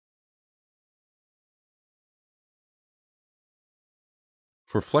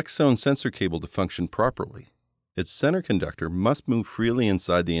For FlexZone sensor cable to function properly, its center conductor must move freely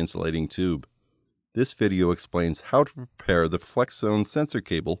inside the insulating tube. This video explains how to prepare the FlexZone sensor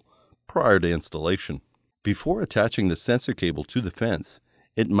cable prior to installation. Before attaching the sensor cable to the fence,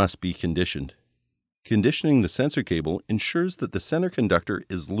 it must be conditioned. Conditioning the sensor cable ensures that the center conductor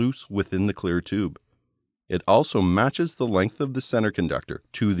is loose within the clear tube. It also matches the length of the center conductor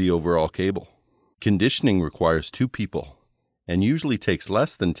to the overall cable. Conditioning requires 2 people and usually takes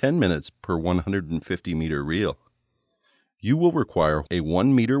less than 10 minutes per 150 meter reel. You will require a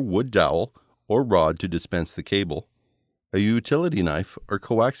 1 meter wood dowel or rod to dispense the cable, a utility knife or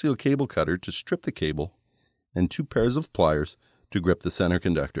coaxial cable cutter to strip the cable, and 2 pairs of pliers to grip the center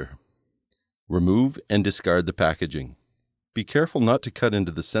conductor. Remove and discard the packaging. Be careful not to cut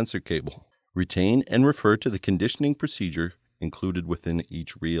into the sensor cable. Retain and refer to the conditioning procedure included within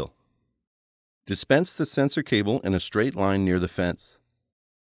each reel. Dispense the sensor cable in a straight line near the fence.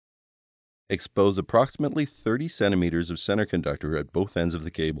 Expose approximately 30 centimeters of center conductor at both ends of the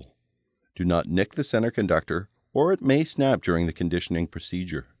cable. Do not nick the center conductor, or it may snap during the conditioning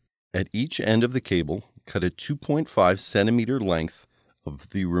procedure. At each end of the cable, cut a 2.5 centimeter length of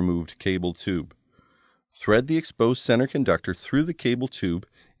the removed cable tube. Thread the exposed center conductor through the cable tube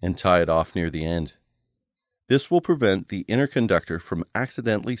and tie it off near the end. This will prevent the inner conductor from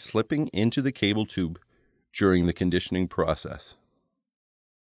accidentally slipping into the cable tube during the conditioning process.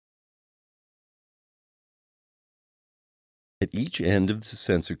 At each end of the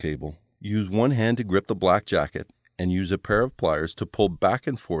sensor cable, use one hand to grip the black jacket and use a pair of pliers to pull back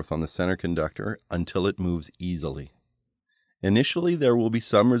and forth on the center conductor until it moves easily. Initially, there will be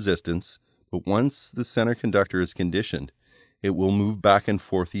some resistance, but once the center conductor is conditioned, it will move back and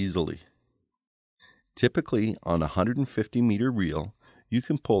forth easily. Typically, on a 150 meter reel, you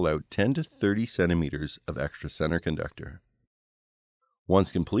can pull out 10 to 30 centimeters of extra center conductor.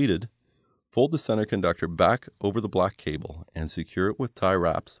 Once completed, fold the center conductor back over the black cable and secure it with tie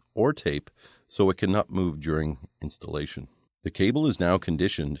wraps or tape so it cannot move during installation. The cable is now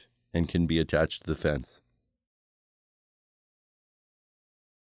conditioned and can be attached to the fence.